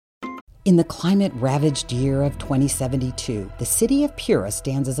In the climate-ravaged year of 2072, the city of Pura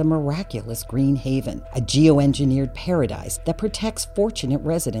stands as a miraculous green haven, a geoengineered paradise that protects fortunate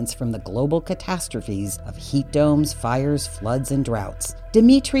residents from the global catastrophes of heat domes, fires, floods, and droughts.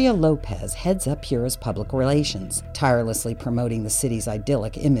 Demetria Lopez heads up Pura's public relations, tirelessly promoting the city's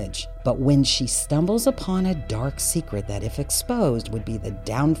idyllic image. But when she stumbles upon a dark secret that, if exposed, would be the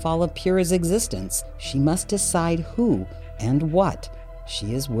downfall of Pura's existence, she must decide who and what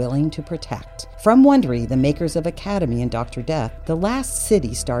she is willing to protect. From Wondery, the makers of Academy and Dr. Death, The Last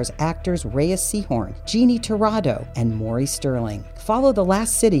City stars actors Reyes Sehorn, Jeannie Torrado, and Maury Sterling. Follow The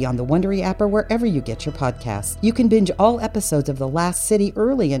Last City on the Wondery app or wherever you get your podcasts. You can binge all episodes of The Last City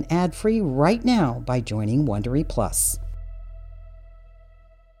early and ad-free right now by joining Wondery Plus.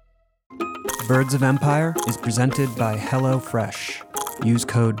 Birds of Empire is presented by HelloFresh. Use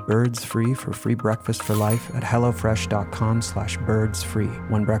code BIRDSFREE for free breakfast for life at hellofresh.com/birdsfree.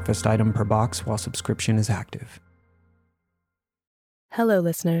 One breakfast item per box while subscription is active. Hello,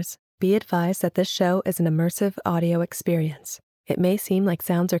 listeners. Be advised that this show is an immersive audio experience. It may seem like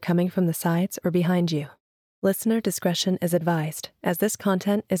sounds are coming from the sides or behind you. Listener discretion is advised, as this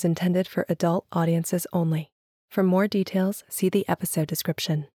content is intended for adult audiences only. For more details, see the episode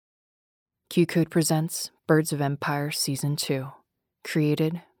description. Q-Code presents Birds of Empire Season 2.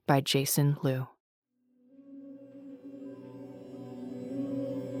 Created by Jason Liu.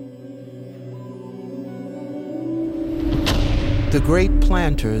 The great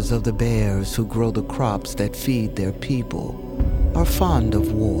planters of the bears who grow the crops that feed their people are fond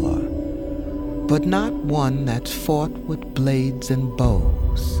of war, but not one that's fought with blades and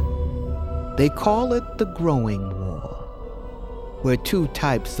bows. They call it the growing war, where two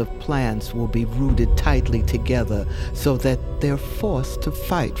types of plants will be rooted tightly together so that they're forced to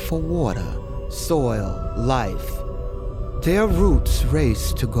fight for water, soil, life. Their roots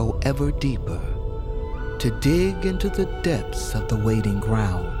race to go ever deeper, to dig into the depths of the waiting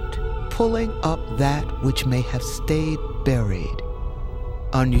ground, pulling up that which may have stayed buried,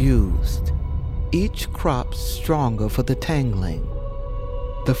 unused, each crop stronger for the tangling,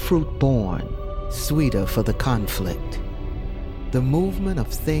 the fruit born, sweeter for the conflict. The movement of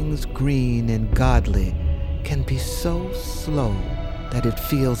things green and godly can be so slow that it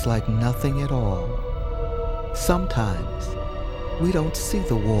feels like nothing at all. Sometimes we don't see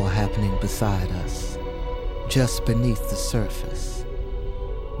the war happening beside us, just beneath the surface.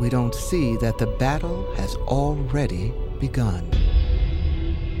 We don't see that the battle has already begun.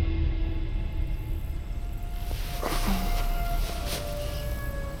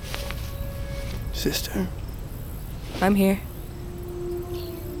 Sister? I'm here.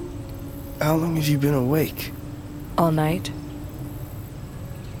 How long have you been awake? All night.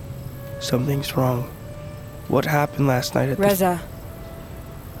 Something's wrong. What happened last night at Reza.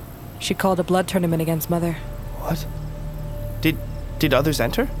 She called a blood tournament against Mother. What? Did others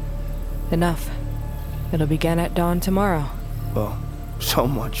enter? Enough. It'll begin at dawn tomorrow. Well, so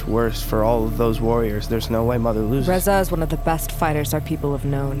much worse for all of those warriors. There's no way Mother loses. Reza is one of the best fighters our people have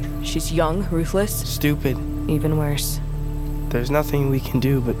known. She's young, ruthless. Stupid. Even worse. There's nothing we can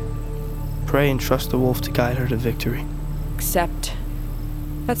do but pray and trust the wolf to guide her to victory. Except,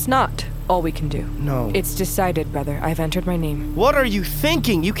 that's not all we can do. No. It's decided, brother. I've entered my name. What are you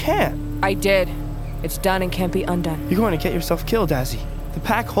thinking? You can't. I did. It's done and can't be undone. You're going to get yourself killed, Azzy. The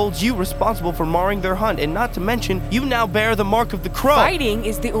pack holds you responsible for marring their hunt, and not to mention, you now bear the mark of the crow. Fighting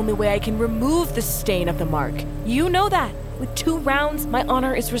is the only way I can remove the stain of the mark. You know that. With 2 rounds, my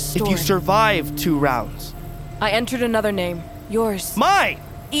honor is restored. If you survive 2 rounds. I entered another name. Yours. Mine!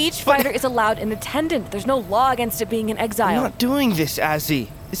 Each fighter is allowed an attendant. There's no law against it being in exile. I'm not doing this, Azzy.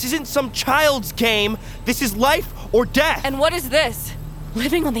 This isn't some child's game. This is life or death. And what is this?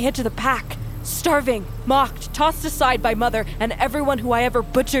 Living on the edge of the pack. Starving, mocked, tossed aside by Mother and everyone who I ever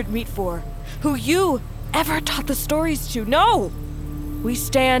butchered meat for. Who you ever taught the stories to. No! We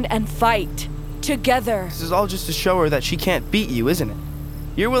stand and fight. Together. This is all just to show her that she can't beat you, isn't it?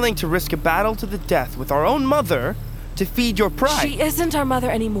 You're willing to risk a battle to the death with our own mother to feed your pride. She isn't our mother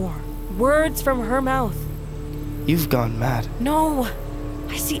anymore. Words from her mouth. You've gone mad. No.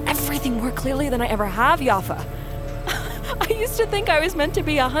 I see everything more clearly than I ever have, Yafa. I used to think I was meant to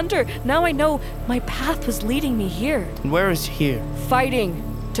be a hunter. Now I know my path was leading me here. And where is here? Fighting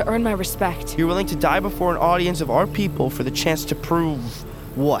to earn my respect. You're willing to die before an audience of our people for the chance to prove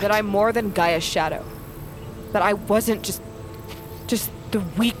what? That I'm more than Gaia's shadow. That I wasn't just the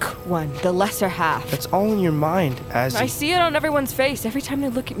weak one, the lesser half. That's all in your mind, Azzy. I see it on everyone's face every time they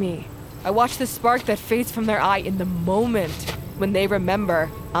look at me. I watch the spark that fades from their eye in the moment when they remember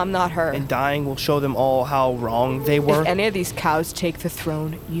I'm not her. And dying will show them all how wrong they were. If any of these cows take the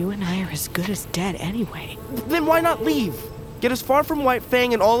throne, you and I are as good as dead anyway. Then why not leave? Get as far from White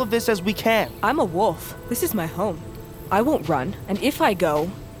Fang and all of this as we can. I'm a wolf. This is my home. I won't run. And if I go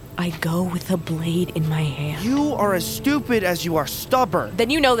with a blade in my hand. You are as stupid as you are stubborn. Then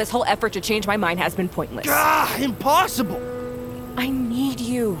you know this whole effort to change my mind has been pointless. Impossible! I need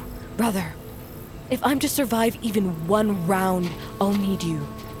you, brother. If I'm to survive even one round, I'll need you,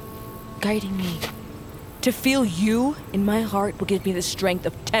 guiding me. To feel you in my heart will give me the strength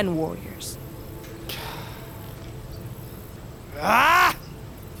of 10 warriors.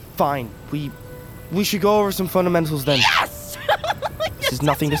 Fine. We should go over some fundamentals then. Yes! This is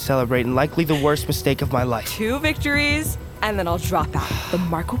nothing to celebrate and likely the worst mistake of my life. 2 victories, and then I'll drop out. The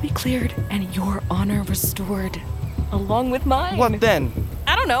mark will be cleared and your honor restored, along with mine. What then?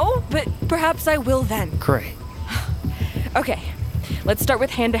 I don't know, but perhaps I will then. Great. Okay, let's start with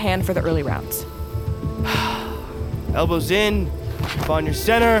hand-to-hand for the early rounds. Elbows in, find your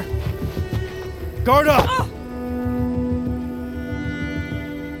center. Guard up! Oh!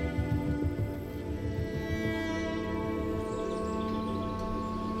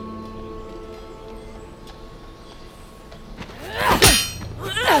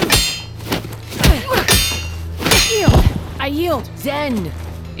 I yield. Zen!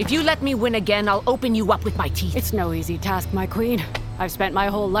 If you let me win again, I'll open you up with my teeth. It's no easy task, my queen. I've spent my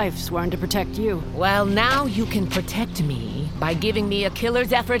whole life sworn to protect you. Well, now you can protect me by giving me a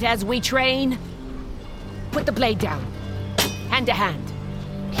killer's effort as we train. Put the blade down. Hand to hand.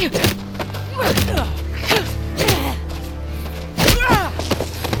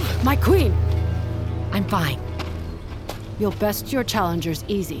 My queen! I'm fine. You'll best your challengers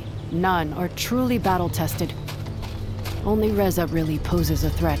easy. None are truly battle-tested. Only Reza really poses a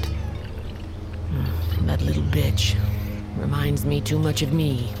threat. That little bitch reminds me too much of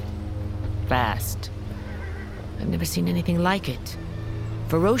me. Fast. I've never seen anything like it.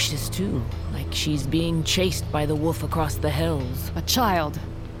 Ferocious, too, like she's being chased by the wolf across the hills. A child.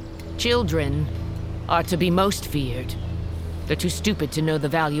 Children are to be most feared. They're too stupid to know the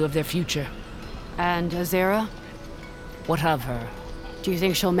value of their future. And Azera? What of her? Do you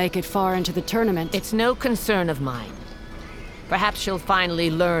think she'll make it far into the tournament? It's no concern of mine. Perhaps she'll finally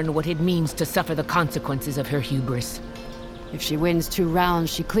learn what it means to suffer the consequences of her hubris. If she wins 2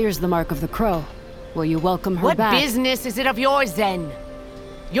 rounds, she clears the mark of the crow. Will you welcome her back? What business is it of yours, then?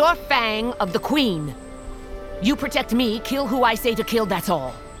 You're Fang of the Queen. You protect me, kill who I say to kill, that's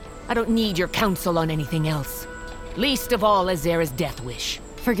all. I don't need your counsel on anything else. Least of all Azera's death wish.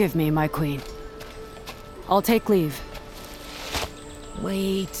 Forgive me, my queen. I'll take leave.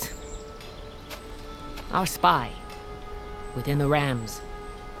 Wait. Our spy. Within the Rams.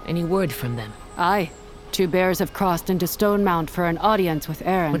 Any word from them? Aye. 2 bears have crossed into Stone Mount for an audience with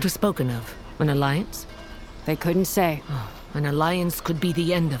Eren. What was spoken of? An alliance? They couldn't say. An alliance could be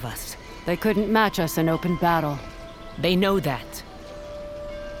the end of us. They couldn't match us in open battle. They know that.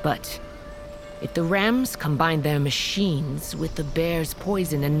 But if the Rams combine their machines with the bears'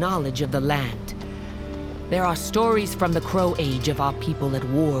 poison and knowledge of the land, there are stories from the Crow Age of our people at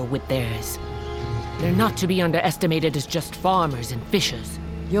war with theirs. They're not to be underestimated as just farmers and fishers.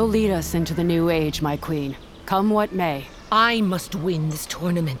 You'll lead us into the new age, my queen. Come what may. I must win this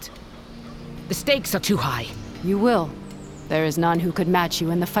tournament. The stakes are too high. You will. There is none who could match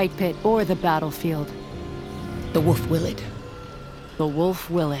you in the fight pit or the battlefield. The wolf will it. The wolf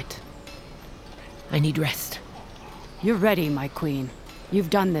will it. I need rest. You're ready, my queen. You've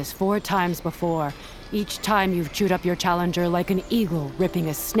done this 4 times before. Each time you've chewed up your challenger like an eagle ripping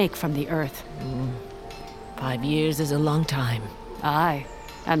a snake from the earth. 5 years is a long time. Aye,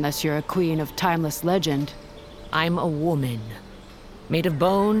 unless you're a queen of timeless legend. I'm a woman, made of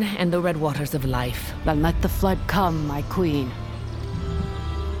bone and the red waters of life. Then let the flood come, my queen.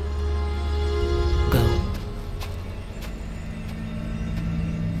 Go.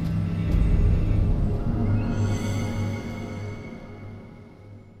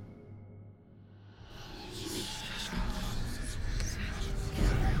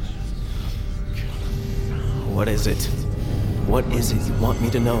 What is it? What is it you want me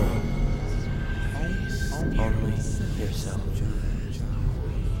to know? Only yourself.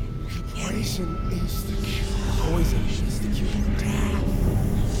 Poison is the cure. Poison is the cure. Death.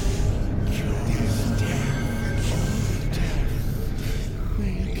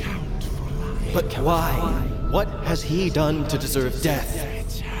 They count for life. But why? What has he done to deserve death?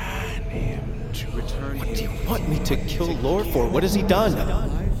 Return him to return. What do you want me to kill Lord for? What has he done?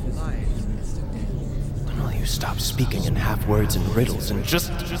 Will you stop speaking in half words and riddles and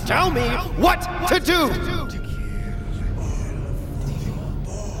just tell me what to do?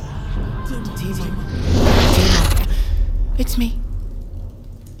 Timo. It's me.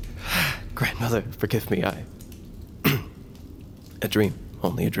 Grandmother, forgive me, A dream.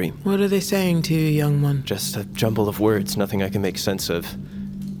 Only a dream. What are they saying to you, young one? Just a jumble of words, nothing I can make sense of.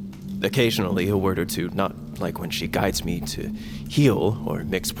 Occasionally, a word or two, not like when she guides me to heal or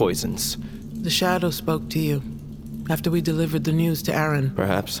mix poisons. The shadow spoke to you after we delivered the news to Aaron.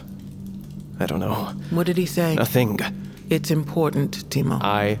 Perhaps. I don't know. What did he say? Nothing. It's important, Timo.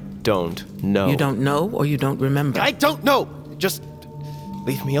 I don't know. You don't know or you don't remember? I don't know! Just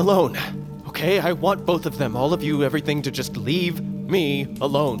leave me alone. Okay? I want both of them, all of you, everything, to just leave me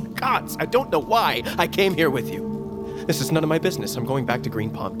alone. Gods, I don't know why I came here with you. This is none of my business. I'm going back to Green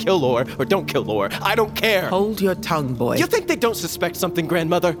Palm. Kill Lore or don't kill Lore. I don't care. Hold your tongue, boy. You think they don't suspect something,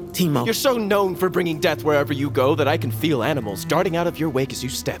 Grandmother? Timo. You're so known for bringing death wherever you go that I can feel animals darting out of your wake as you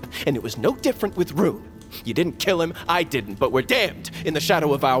step. And it was no different with Rune. You didn't kill him, I didn't, but we're damned in the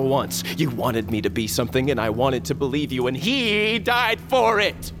shadow of our wants. You wanted me to be something, and I wanted to believe you, and he died for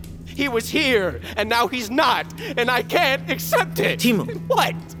it. He was here, and now he's not, and I can't accept it. Timo.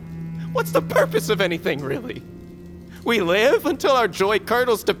 What? What's the purpose of anything, really? We live until our joy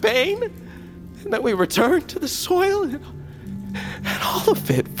curdles to pain, and then we return to the soil, and all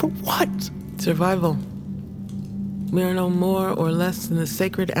of it for what? Survival. We are no more or less than the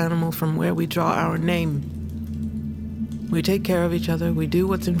sacred animal from where we draw our name. We take care of each other, we do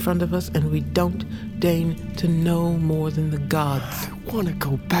what's in front of us, and we don't deign to know more than the gods. I want to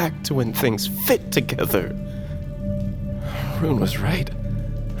go back to when things fit together. Rune was right.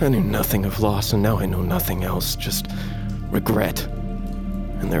 I knew nothing of loss, and now I know nothing else, just regret.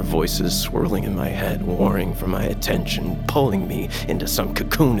 And their voices swirling in my head, warring for my attention, pulling me into some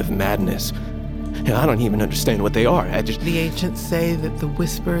cocoon of madness. And I don't even understand what they are. The ancients say that the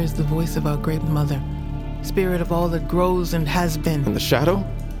whisper is the voice of our great mother, spirit of all that grows and has been. And the shadow?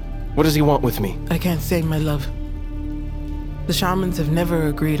 What does he want with me? I can't say, my love. The shamans have never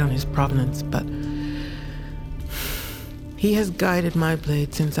agreed on his provenance, but he has guided my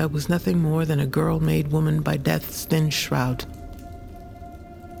blade since I was nothing more than a girl made woman by death's thin shroud.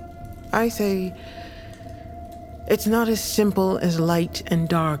 I say, it's not as simple as light and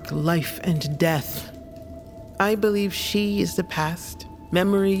dark, life and death. I believe she is the past,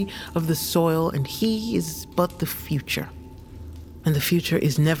 memory of the soil, and he is but the future. And the future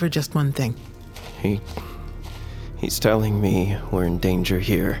is never just one thing. He's telling me we're in danger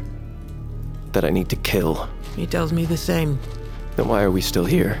here, that I need to kill. He tells me the same. Then why are we still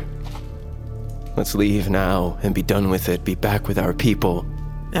here? Let's leave now and be done with it, be back with our people.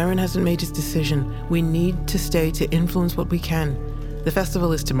 Aaron hasn't made his decision. We need to stay to influence what we can. The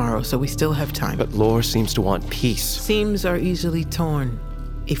festival is tomorrow, so we still have time. But Lore seems to want peace. Seams are easily torn.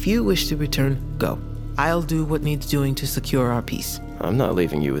 If you wish to return, go. I'll do what needs doing to secure our peace. I'm not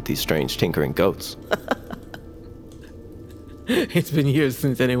leaving you with these strange tinkering goats. It's been years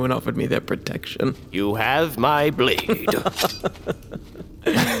since anyone offered me their protection. You have my blade.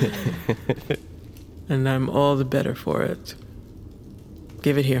 And I'm all the better for it.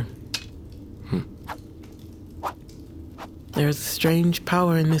 Give it here. There's a strange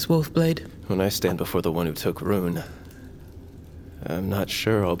power in this wolf blade. When I stand before the one who took Rune, I'm not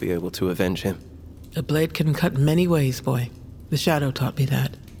sure I'll be able to avenge him. A blade can cut many ways, boy. The shadow taught me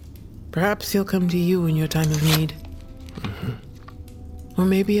that. Perhaps he'll come to you in your time of need. Or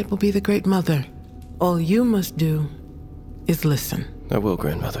maybe it will be the Great Mother. All you must do is listen. I will,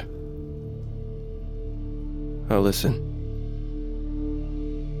 Grandmother. I'll listen.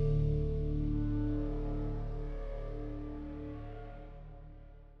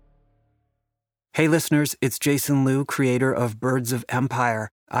 Hey listeners, it's Jason Liu, creator of Birds of Empire.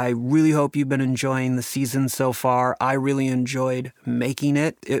 I really hope you've been enjoying the season so far. I really enjoyed making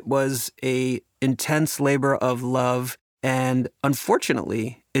it. It was an intense labor of love, and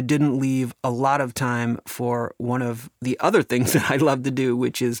unfortunately, it didn't leave a lot of time for one of the other things that I love to do,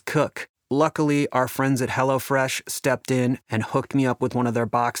 which is cook. Luckily, our friends at HelloFresh stepped in and hooked me up with one of their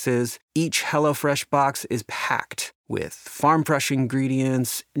boxes. Each HelloFresh box is packed with farm-fresh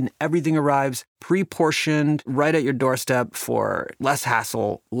ingredients, and everything arrives pre-portioned right at your doorstep for less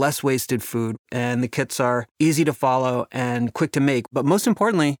hassle, less wasted food, and the kits are easy to follow and quick to make, but most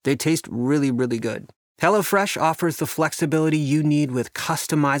importantly, they taste really, really good. HelloFresh offers the flexibility you need with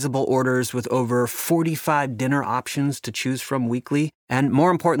customizable orders with over 45 dinner options to choose from weekly. And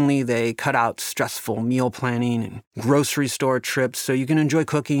more importantly, they cut out stressful meal planning and grocery store trips so you can enjoy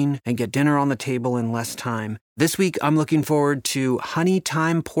cooking and get dinner on the table in less time. This week, I'm looking forward to honey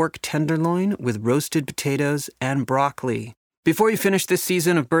thyme pork tenderloin with roasted potatoes and broccoli. Before you finish this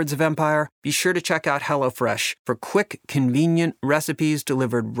season of Birds of Empire, be sure to check out HelloFresh for quick, convenient recipes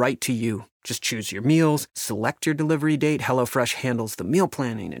delivered right to you. Just choose your meals, select your delivery date. HelloFresh handles the meal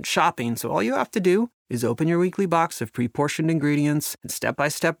planning and shopping, so all you have to do is open your weekly box of pre-portioned ingredients and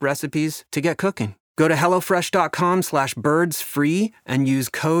step-by-step recipes to get cooking. Go to HelloFresh.com/birdsfree and use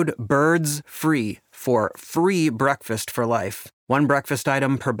code BIRDSFREE for free breakfast for life. One breakfast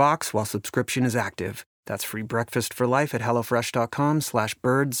item per box while subscription is active. That's free breakfast for life at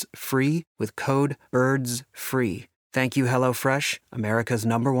HelloFresh.com/birdsfree with code BIRDSFREE. Thank you, HelloFresh, America's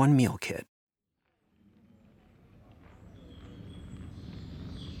 #1 meal kit.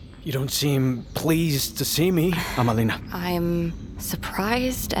 You don't seem pleased to see me, Amalina. I'm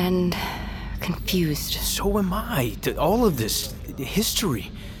surprised and confused. So am I. All of this history,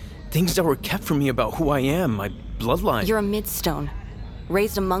 things that were kept from me about who I am, my bloodline. You're a Midstone,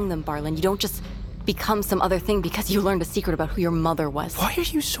 raised among them, Barlin. You don't just become some other thing because you learned a secret about who your mother was. Why are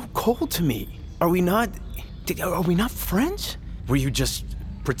you so cold to me? Are we not friends? Were you just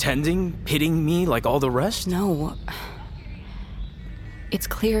pretending, pitying me like all the rest? No. It's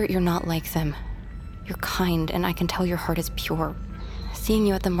clear you're not like them. You're kind, and I can tell your heart is pure. Seeing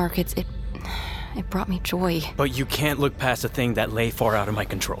you at the markets, it brought me joy. But you can't look past a thing that lay far out of my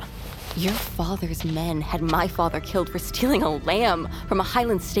control. Your father's men had my father killed for stealing a lamb from a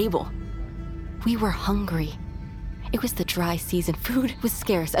Highland stable. We were hungry. It was the dry season. Food was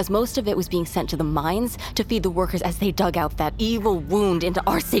scarce, as most of it was being sent to the mines to feed the workers as they dug out that evil wound into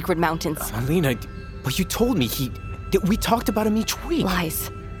our sacred mountains. Alina, but you told me we talked about him each week.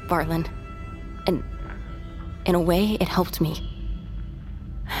 Lies, Barlin. And in a way, it helped me.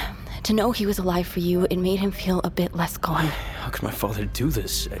 To know he was alive for you, it made him feel a bit less gone. How could my father do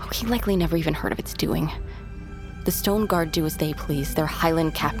this? He likely never even heard of its doing. The Stone Guard do as they please, their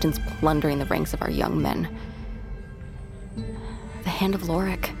Highland captains plundering the ranks of our young men. The Hand of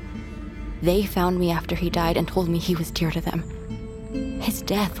Lorik. They found me after he died and told me he was dear to them. His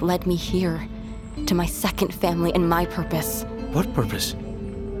death led me here, to my second family and my purpose. What purpose?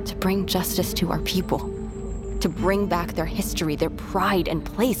 To bring justice to our people. To bring back their history, their pride and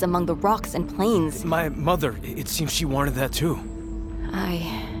place among the rocks and plains. My mother, it seems she wanted that too. I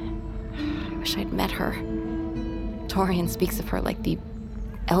wish I'd met her. Torian speaks of her like the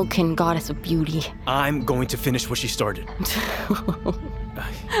Elkin goddess of beauty. I'm going to finish what she started.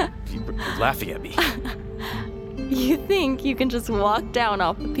 You're laughing at me. You think you can just walk down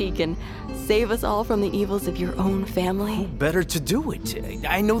off the peak and save us all from the evils of your own family? Who better to do it?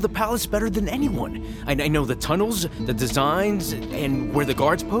 I know the palace better than anyone. I know the tunnels, the designs, and where the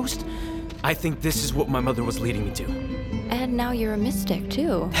guards post. I think this is what my mother was leading me to. And now you're a mystic,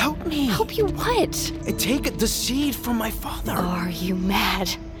 too. Help me. Help you what? Take the seed from my father. Are you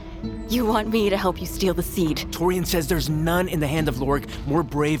mad? You want me to help you steal the seed? Torian says there's none in the Hand of Lorik more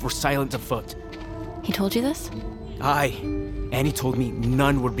brave or silent of foot. He told you this? Aye. And he told me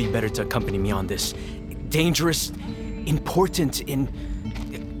none would be better to accompany me on this dangerous, important,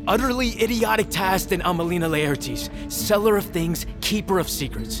 utterly idiotic task than Amalina Laertes, seller of things, keeper of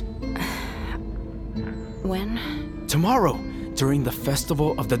secrets. When? Tomorrow, during the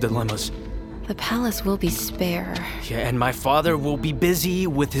Festival of the Dilemmas. The palace will be spare. Yeah, and my father will be busy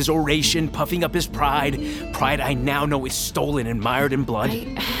with his oration, puffing up his pride. Pride I now know is stolen and mired in blood.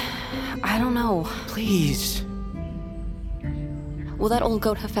 I don't know. Please. Will that old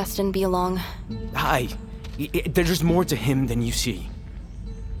goat Hephaestion be along? Aye. There's more to him than you see.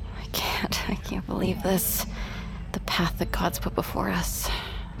 I can't believe this. The path that God's put before us.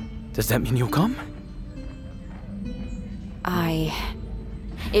 Does that mean you'll come?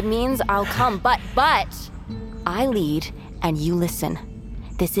 It means I'll come, but I lead and you listen.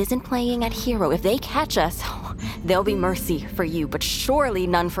 This isn't playing at hero. If they catch us, there'll be mercy for you, but surely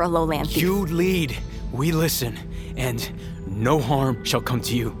none for a lowland thief. You lead, we listen, and no harm shall come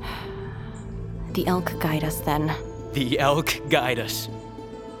to you. The elk guide us then. The elk guide us.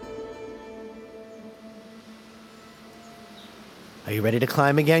 Are you ready to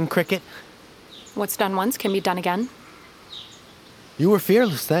climb again, Cricket? What's done once can be done again. You were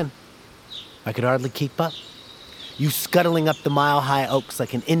fearless then. I could hardly keep up. You scuttling up the mile-high oaks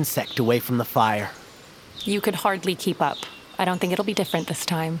like an insect away from the fire. You could hardly keep up. I don't think it'll be different this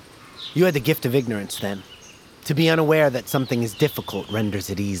time. You had the gift of ignorance then. To be unaware that something is difficult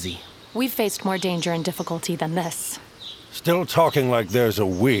renders it easy. We've faced more danger and difficulty than this. Still talking like there's a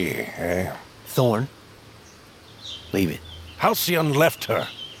we, eh? Thorn. Leave it. Halcyon left her.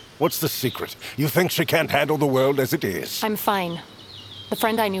 What's the secret? You think she can't handle the world as it is? I'm fine. The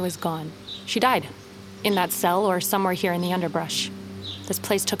friend I knew is gone. She died. In that cell or somewhere here in the underbrush. This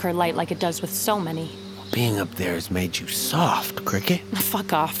place took her light like it does with so many. being up there has made you soft, Cricket.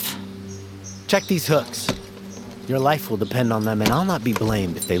 Fuck off. Check these hooks. Your life will depend on them, and I'll not be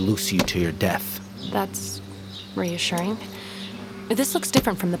blamed if they loose you to your death. That's reassuring. This looks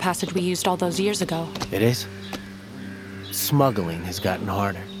different from the passage we used all those years ago. It is. Smuggling has gotten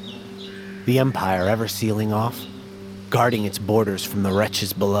harder. The Empire ever sealing off, guarding its borders from the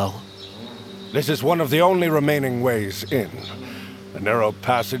wretches below. This is one of the only remaining ways in. A narrow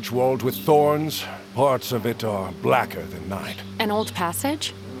passage walled with thorns. Parts of it are blacker than night. An old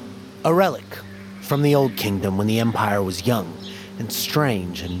passage? A relic from the Old Kingdom when the Empire was young and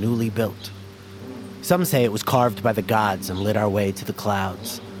strange and newly built. Some say it was carved by the gods and lit our way to the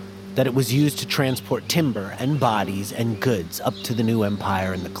clouds. That it was used to transport timber and bodies and goods up to the new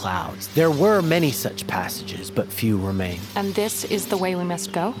empire in the clouds. There were many such passages, but few remain. And this is the way we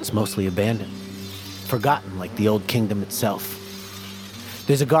must go? It's mostly abandoned. Forgotten like the Old Kingdom itself.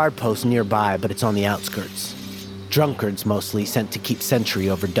 There's a guard post nearby, but it's on the outskirts. Drunkards mostly, sent to keep sentry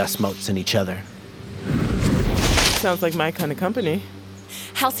over dust motes and each other. Sounds like my kind of company.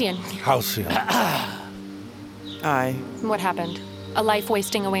 Halcyon. Halcyon. Aye. What happened? A life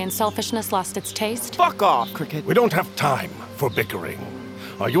wasting away in selfishness lost its taste? Fuck off, Cricket. We don't have time for bickering.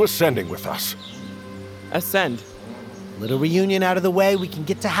 Are you ascending with us? Ascend. Little reunion out of the way, we can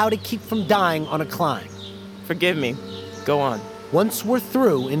get to how to keep from dying on a climb. Forgive me. Go on. Once we're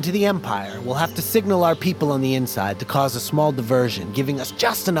through into the Empire, we'll have to signal our people on the inside to cause a small diversion, giving us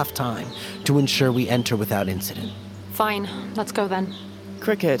just enough time to ensure we enter without incident. Fine. Let's go then.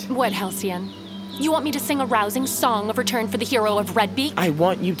 Cricket. What, Halcyon? You want me to sing a rousing song of return for the hero of Redbeak? I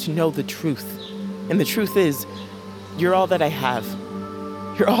want you to know the truth. And the truth is, you're all that I have.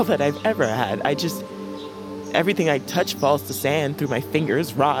 You're all that I've ever had. Everything I touch falls to sand, through my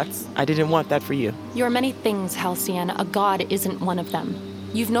fingers, rots. I didn't want that for you. You're many things, Halcyon. A god isn't one of them.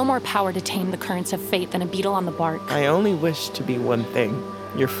 You've no more power to tame the currents of fate than a beetle on the bark. I only wish to be one thing.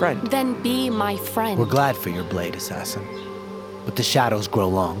 Your friend. Then be my friend. We're glad for your blade, assassin. But the shadows grow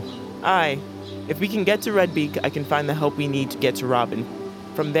long. Aye. If we can get to Redbeak, I can find the help we need to get to Robin.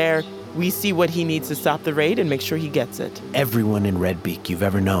 From there, we see what he needs to stop the raid and make sure he gets it. Everyone in Redbeak you've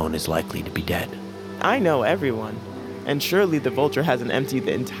ever known is likely to be dead. I know everyone. And surely the Vulture hasn't emptied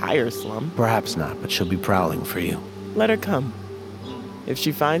the entire slum. Perhaps not, but she'll be prowling for you. Let her come. If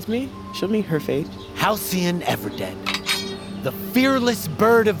she finds me, she'll meet her fate. Halcyon Everdead, the fearless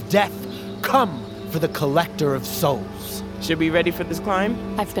bird of death, come for the collector of souls. Should we be ready for this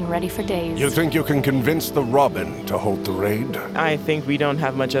climb? I've been ready for days. You think you can convince the Robin to hold the raid? I think we don't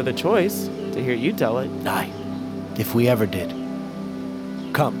have much other choice, to hear you tell it. Aye, if we ever did.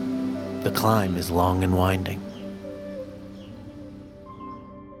 Come. The climb is long and winding.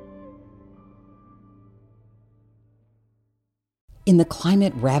 In the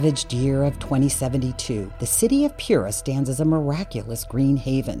climate-ravaged year of 2072, the city of Pura stands as a miraculous green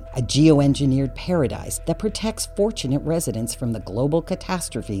haven, a geoengineered paradise that protects fortunate residents from the global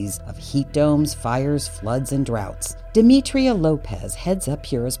catastrophes of heat domes, fires, floods, and droughts. Demetria Lopez heads up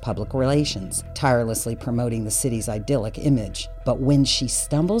Pura's public relations, tirelessly promoting the city's idyllic image. But when she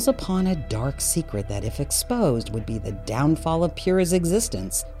stumbles upon a dark secret that, if exposed, would be the downfall of Pura's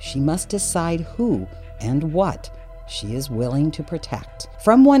existence, she must decide who and what she is willing to protect.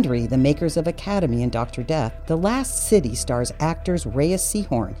 From Wondery, the makers of Academy and Dr. Death, The Last City stars actors Reyes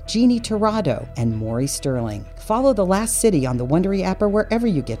Sehorn, Jeannie Torrado, and Maury Sterling. Follow The Last City on the Wondery app or wherever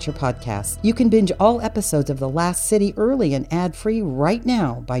you get your podcasts. You can binge all episodes of The Last City early and ad-free right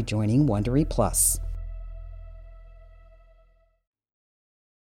now by joining Wondery Plus.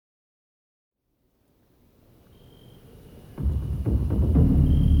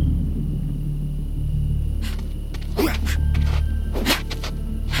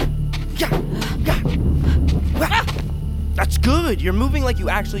 That's good. You're moving like you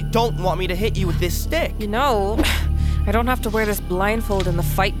actually don't want me to hit you with this stick. You know, I don't have to wear this blindfold in the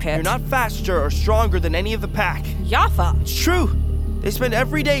fight pit. You're not faster or stronger than any of the pack. Yafa! It's true. They spend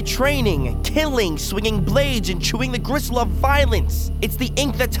every day training, killing, swinging blades, and chewing the gristle of violence. It's the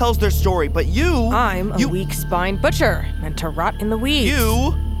ink that tells their story, but I'm a weak-spined butcher, meant to rot in the weeds.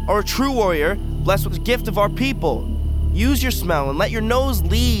 You are a true warrior, blessed with the gift of our people. Use your smell and let your nose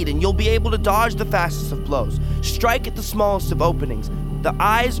lead, and you'll be able to dodge the fastest of blows. Strike at the smallest of openings. The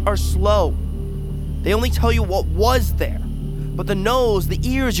eyes are slow. They only tell you what was there. But the nose, the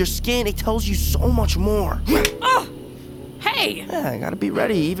ears, your skin, it tells you so much more. Oh! Hey! Yeah, I gotta be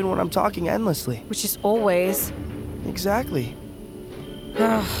ready even when I'm talking endlessly. Which is always. Exactly.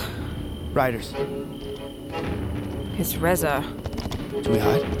 Riders. It's Reza. Do we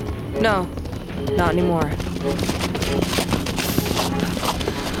hide? No, not anymore.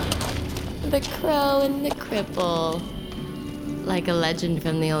 the crow and the cripple. Like a legend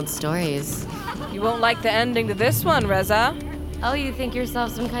from the old stories. You won't like the ending to this one, Reza. Oh, you think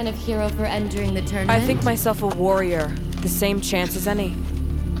yourself some kind of hero for entering the tournament? I think myself a warrior. The same chance as any.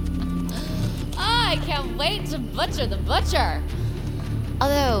 I can't wait to butcher the butcher.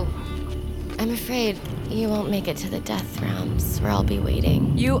 Although, I'm afraid you won't make it to the death realms where I'll be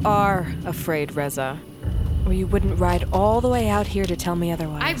waiting. You are afraid, Reza. Or you wouldn't ride all the way out here to tell me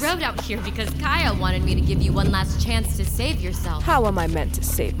otherwise. I rode out here because Kaya wanted me to give you one last chance to save yourself. How am I meant to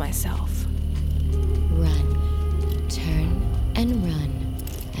save myself? Run. Turn and run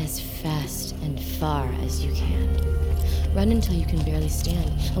as fast and far as you can. Run until you can barely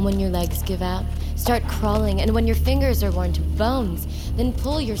stand, and when your legs give out, start crawling, and when your fingers are worn to bones, then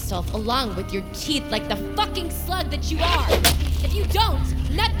pull yourself along with your teeth like the fucking slug that you are. If you don't,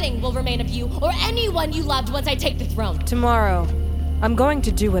 nothing will remain of you or anyone you loved once I take the throne. Tomorrow, I'm going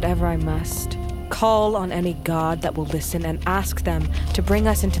to do whatever I must. Call on any god that will listen and ask them to bring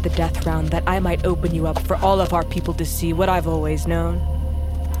us into the death round that I might open you up for all of our people to see what I've always known.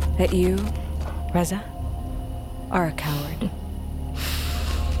 That you, Reza, are a coward.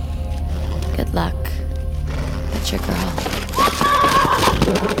 Good luck, butcher girl.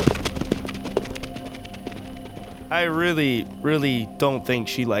 I really, really don't think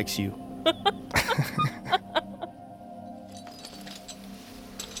she likes you.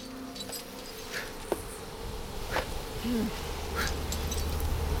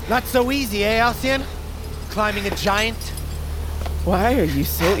 Not so easy, eh, Alcyon? Climbing a giant? Why are you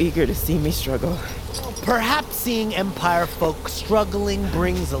so eager to see me struggle? Perhaps seeing Empire folk struggling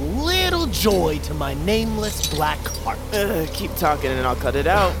brings a little joy to my nameless black heart. Keep talking and I'll cut it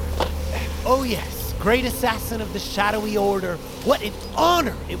out. Oh yes, great assassin of the Shadowy Order, what an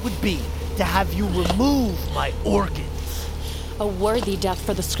honor it would be to have you remove my organs. A worthy death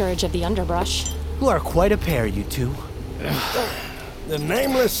for the Scourge of the Underbrush. You are quite a pair, you two. The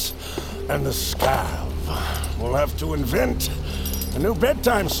Nameless and the Scav will have to invent a new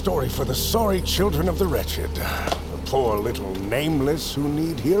bedtime story for the sorry children of the wretched. The poor little Nameless who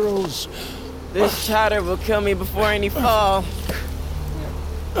need heroes. This chatter will kill me before any fall.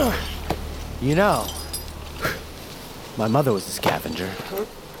 You know, my mother was a scavenger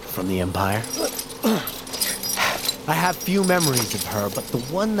from the Empire. I have few memories of her, but the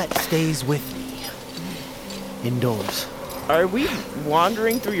one that stays with me, indoors. Are we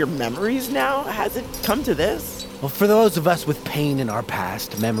wandering through your memories now? Has it come to this? Well, for those of us with pain in our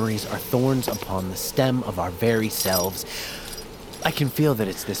past, memories are thorns upon the stem of our very selves. I can feel that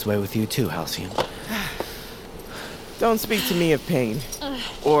it's this way with you too, Halcyon. Don't speak to me of pain,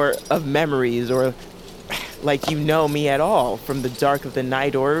 or of memories, or like you know me at all from the dark of the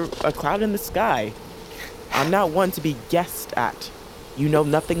night or a cloud in the sky. I'm not one to be guessed at. You know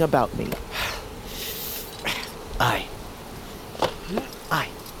nothing about me.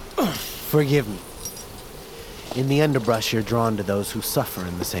 Forgive me. In the underbrush, you're drawn to those who suffer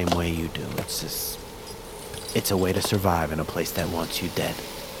in the same way you do. It's a way to survive in a place that wants you dead.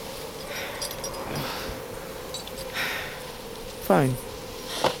 Fine.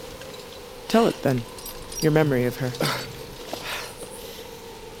 Tell it then. Your memory of her.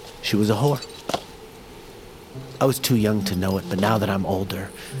 She was a whore. I was too young to know it, but now that I'm older,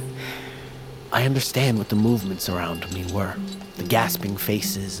 I understand what the movements around me were. The gasping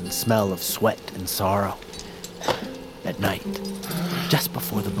faces and smell of sweat and sorrow. At night, just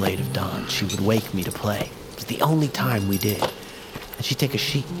before the blade of dawn, she would wake me to play. It was the only time we did. And she'd take a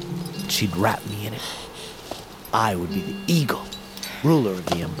sheet, and she'd wrap me in it. I would be the eagle, ruler of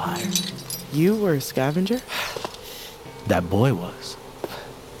the Empire. You were a scavenger? That boy was.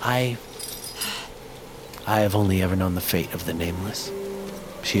 I have only ever known the fate of the Nameless.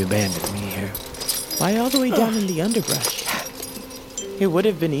 She abandoned me here. Why all the way down in the underbrush? It would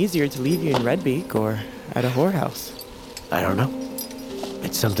have been easier to leave you in Redbeak or at a whorehouse. I don't know.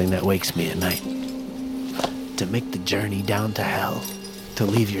 It's something that wakes me at night. To make the journey down to hell. To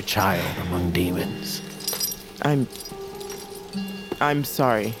leave your child among demons. I'm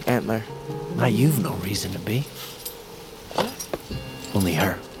sorry, Antler. Now you've no reason to be. Only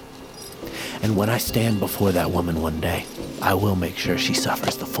her. And when I stand before that woman one day, I will make sure she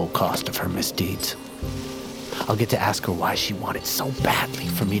suffers the full cost of her misdeeds. I'll get to ask her why she wanted so badly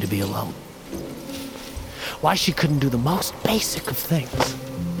for me to be alone. Why she couldn't do the most basic of things.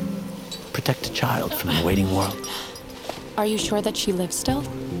 Protect a child from the waiting world. Are you sure that she lives still?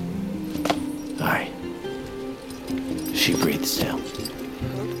 Aye. She breathes still.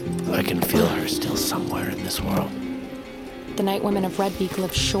 I can feel her still somewhere in this world. The Night Women of Redbeak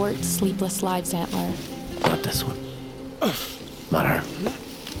live short, sleepless lives, Antler. Not this one. Not her.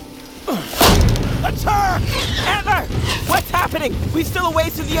 It's her! Antler! What's happening? We're still a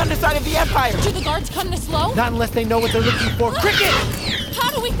ways to the underside of the Empire. Do the guards come this low? Not unless they know what they're looking for. Cricket! How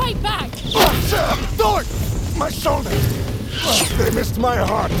do we fight back? Thorn! My shoulder! They missed my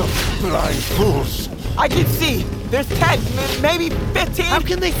heart, the blind fools. I can see. There's 10, maybe 15. How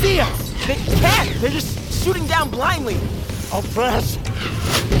can they see us? They can't. They're just shooting down blindly. I'll press.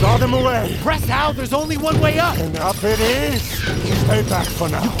 Draw them away. Press how? There's only one way up. And up it is. Stay back for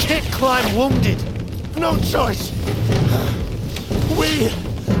now. You can't climb wounded. No choice. We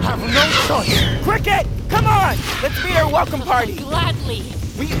have no choice. Cricket, come on. Let's meet our welcome party. Gladly.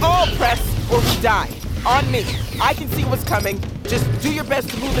 We all press or we die. On me. I can see what's coming. Just do your best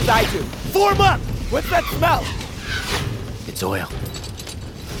to move as I do. Form up! What's that smell? It's oil.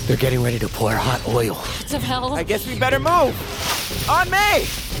 They're getting ready to pour hot oil. It's of hell. I guess we better move. On me!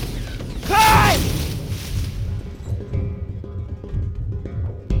 Climb!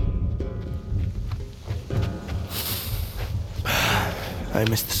 I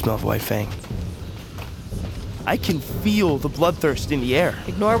miss the smell of White Fang. I can feel the bloodthirst in the air.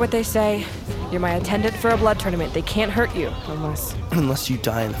 Ignore what they say. You're my attendant for a blood tournament. They can't hurt you, unless... Unless you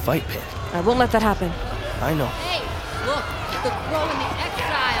die in the fight pit. I won't let that happen. I know. Hey, look, the crow and the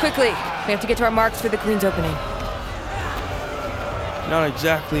exile. Quickly, we have to get to our marks for the Queen's opening. Not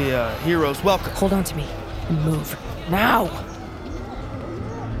exactly a hero's welcome. Hold on to me and move. Now!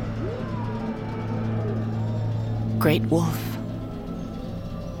 Great Wolf,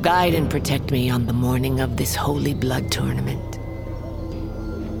 guide and protect me on the morning of this holy blood tournament.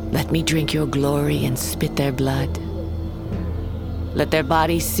 Let me drink your glory and spit their blood. Let their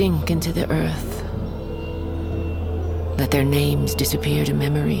bodies sink into the earth. Let their names disappear to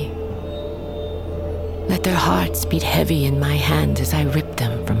memory. Let their hearts beat heavy in my hand as I rip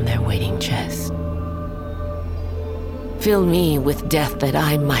them from their waiting chest. Fill me with death that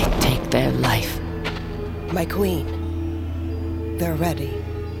I might take their life. My queen, they're ready.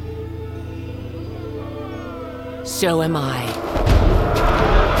 So am I.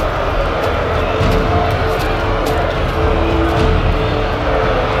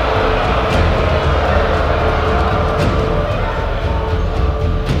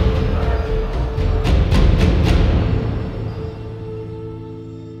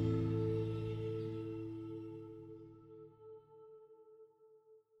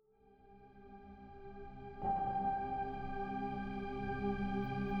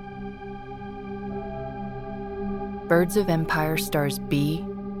 Birds of Empire stars Bee,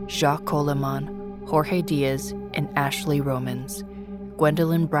 Jacques Coleman, Jorge Diaz, and Ashley Romans,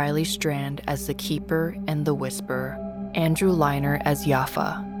 Gwendolyn Briley Strand as the Keeper and the Whisperer, Andrew Liner as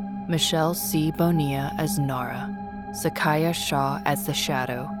Jaffa, Michelle C. Bonilla as Nara, Sakaya Shaw as the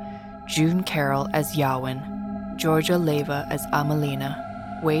Shadow, June Carroll as Yawen, Georgia Leyva as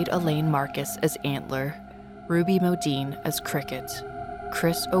Amelina, Wade Elaine Marcus as Antler, Ruby Modine as Cricket,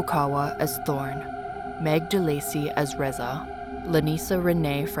 Chris Okawa as Thorn, Meg DeLacy as Reza, Lanisa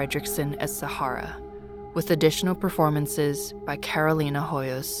Renee Fredrickson as Sahara, with additional performances by Carolina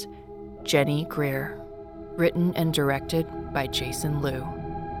Hoyos, Jenny Greer. Written and directed by Jason Liu.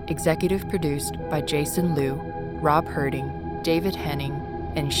 Executive produced by Jason Liu, Rob Herding, David Henning,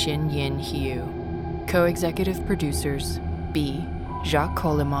 and Shin Yin Hiu. Co-executive producers B. Jacques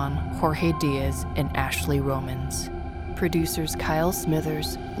Coleman, Jorge Diaz, and Ashley Romans. Producers Kyle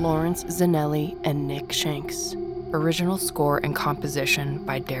Smithers, Lawrence Zanelli, and Nick Shanks. Original score and composition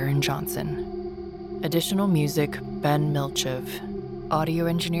by Darren Johnson. Additional music, Ben Milchev. Audio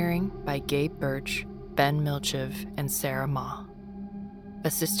engineering by Gabe Birch, Ben Milchev, and Sarah Ma.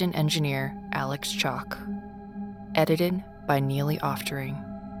 Assistant engineer, Alex Chalk. Edited by Neely Oftering.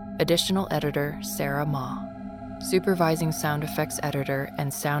 Additional editor, Sarah Ma. Supervising sound effects editor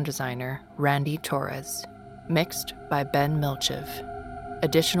and sound designer, Randy Torres. Mixed by Ben Milchev.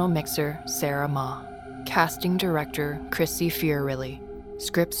 Additional mixer, Sarah Ma. Casting director, Chrissy Fiorilli.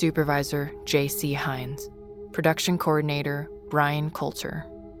 Script supervisor, J.C. Hines. Production coordinator, Brian Coulter.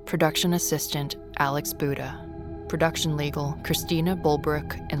 Production assistant, Alex Buda. Production legal, Christina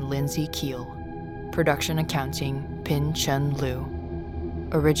Bulbrook and Lindsay Keel. Production accounting, Pin Chun Liu.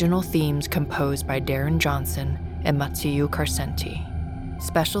 Original themes composed by Darren Johnson and Matiu Carcenti.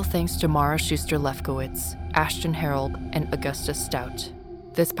 Special thanks to Mara Schuster-Lefkowitz, Ashton Harold, and Augusta Stout.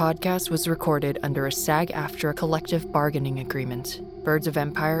 This podcast was recorded under a SAG-AFTRA collective bargaining agreement. Birds of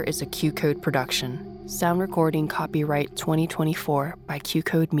Empire is a Q-Code production. Sound recording copyright 2024 by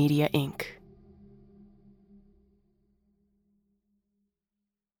Q-Code Media, Inc.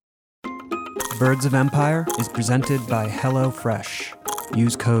 Birds of Empire is presented by HelloFresh.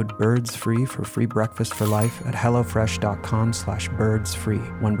 Use code BIRDSFREE for free breakfast for life at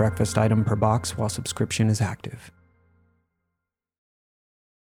hellofresh.com/birdsfree. One breakfast item per box while subscription is active.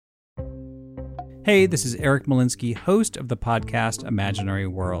 Hey, this is Eric Molinsky, host of the podcast Imaginary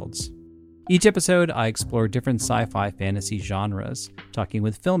Worlds. Each episode, I explore different sci-fi fantasy genres, talking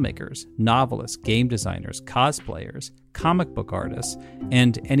with filmmakers, novelists, game designers, cosplayers, comic book artists,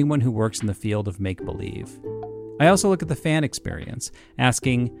 and anyone who works in the field of make-believe. I also look at the fan experience,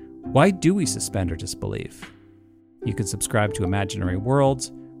 asking, why do we suspend our disbelief? You can subscribe to Imaginary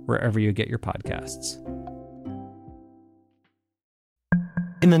Worlds wherever you get your podcasts.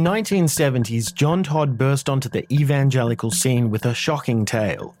 In the 1970s, John Todd burst onto the evangelical scene with a shocking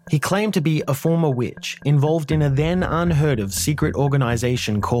tale. He claimed to be a former witch, involved in a then unheard-of secret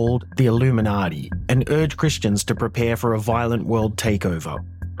organization called the Illuminati, and urged Christians to prepare for a violent world takeover.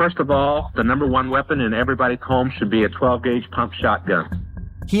 First of all, the number one weapon in everybody's home should be a 12-gauge pump shotgun.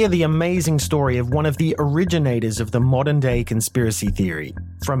 Hear the amazing story of one of the originators of the modern-day conspiracy theory.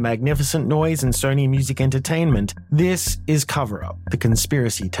 From Magnificent Noise and Sony Music Entertainment, this is Cover Up, the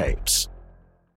Conspiracy Tapes.